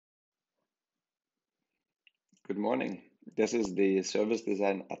Good morning. This is the Service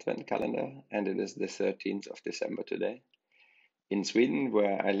Design Advent Calendar, and it is the 13th of December today. In Sweden,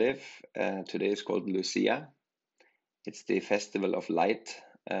 where I live, today is called Lucia. It's the festival of light,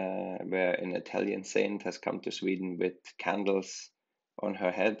 where an Italian saint has come to Sweden with candles on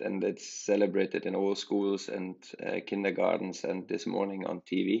her head, and it's celebrated in all schools and kindergartens, and this morning on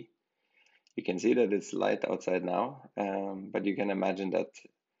TV. You can see that it's light outside now, but you can imagine that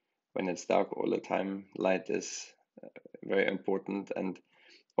when it's dark all the time, light is very important, and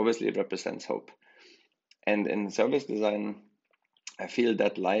obviously it represents hope. And in service design, I feel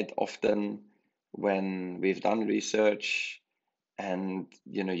that light often when we've done research and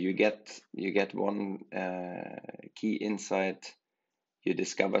you get one key insight, you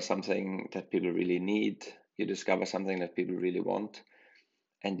discover something that people really need, you discover something that people really want,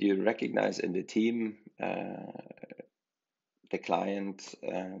 and you recognize in the team, the client,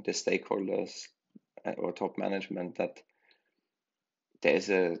 the stakeholders, or top management that there's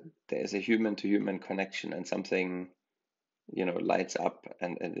a human to human connection, and something lights up,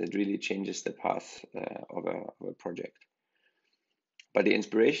 and it really changes the path of a project. But the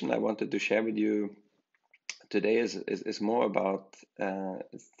inspiration I wanted to share with you today is more about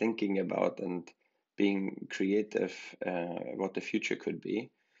thinking about and being creative, what the future could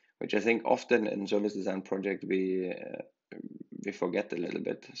be, which I think often in service design project we forget a little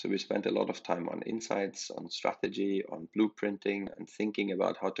bit. So we spent a lot of time on insights, on strategy, on blueprinting, and thinking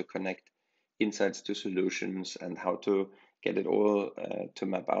about how to connect insights to solutions and how to get it all to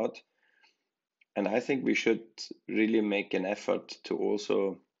map out. And I think we should really make an effort to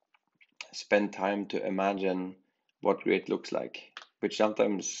also spend time to imagine what great looks like, which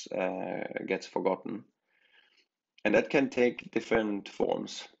sometimes gets forgotten. And that can take different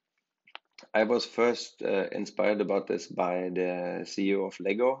forms. I was first inspired about this by the CEO of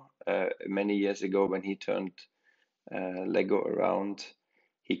Lego many years ago when he turned Lego around.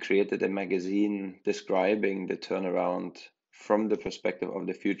 He created a magazine describing the turnaround from the perspective of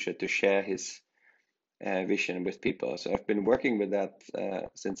the future to share his vision with people. So I've been working with that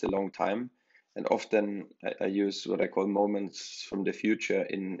since a long time, and often I use what I call moments from the future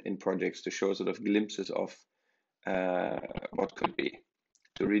in projects to show sort of glimpses of what could be,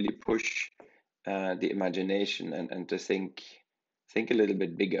 to really push the imagination and to think a little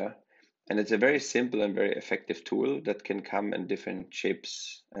bit bigger. And it's a very simple and very effective tool that can come in different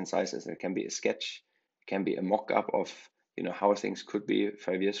shapes and sizes. It can be a sketch, it can be a mock-up of how things could be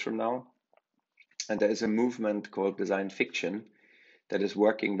 5 years from now. And there is a movement called design fiction that is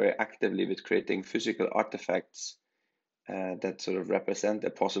working very actively with creating physical artifacts that sort of represent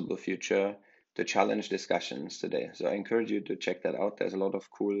a possible future to challenge discussions today. So I encourage you to check that out. There's a lot of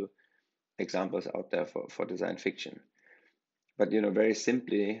cool examples out there for design fiction. But very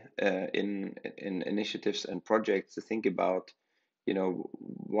simply, in initiatives and projects, to think about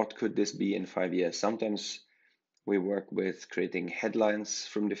what could this be in 5 years. Sometimes we work with creating headlines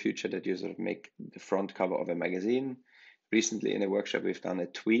from the future that you sort of make the front cover of a magazine. Recently in a workshop, we've done a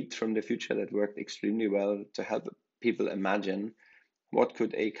tweet from the future that worked extremely well to help people imagine what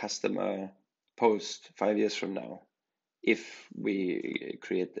could a customer post 5 years from now if we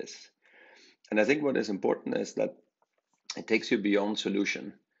create this. And I think what is important is that it takes you beyond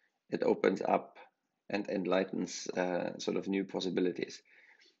solution. It opens up and enlightens sort of new possibilities.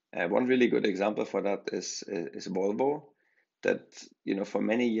 One really good example for that is Volvo, that for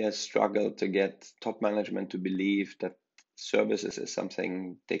many years struggled to get top management to believe that services is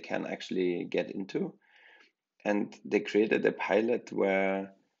something they can actually get into. And they created a pilot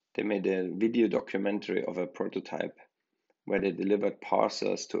where they made a video documentary of a prototype where they delivered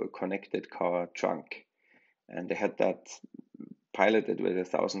parcels to a connected car trunk. And they had that piloted with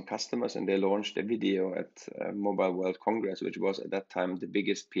 1,000 customers, and they launched a video at Mobile World Congress, which was at that time the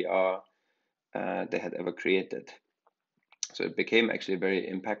biggest PR they had ever created. So it became actually very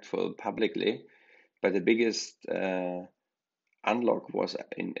impactful publicly, but the biggest unlock was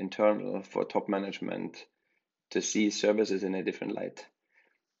internal for top management to see services in a different light,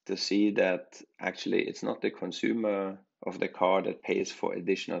 to see that actually it's not the consumer of the car that pays for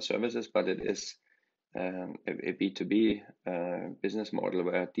additional services, but it is a B2B business model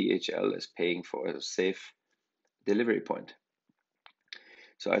where DHL is paying for a safe delivery point.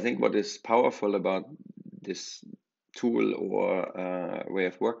 So I think what is powerful about this tool or way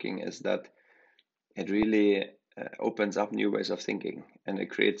of working is that it really opens up new ways of thinking, and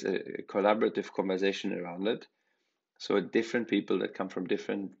it creates a collaborative conversation around it. So different people that come from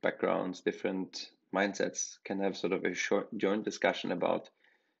different backgrounds, different mindsets can have sort of a short joint discussion about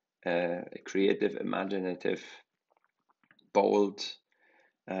a creative, imaginative, bold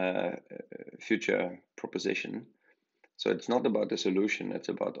future proposition. So it's not about the solution, it's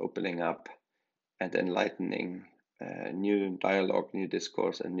about opening up and enlightening new dialogue, new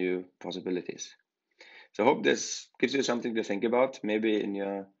discourse, and new possibilities. So I hope this gives you something to think about. Maybe in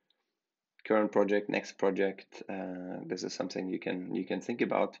your current project, next project, this is something you can think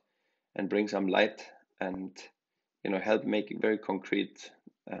about and bring some light and help make it very concrete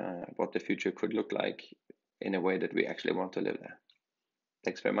what the future could look like in a way that we actually want to live there.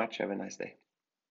 Thanks very much. Have a nice day.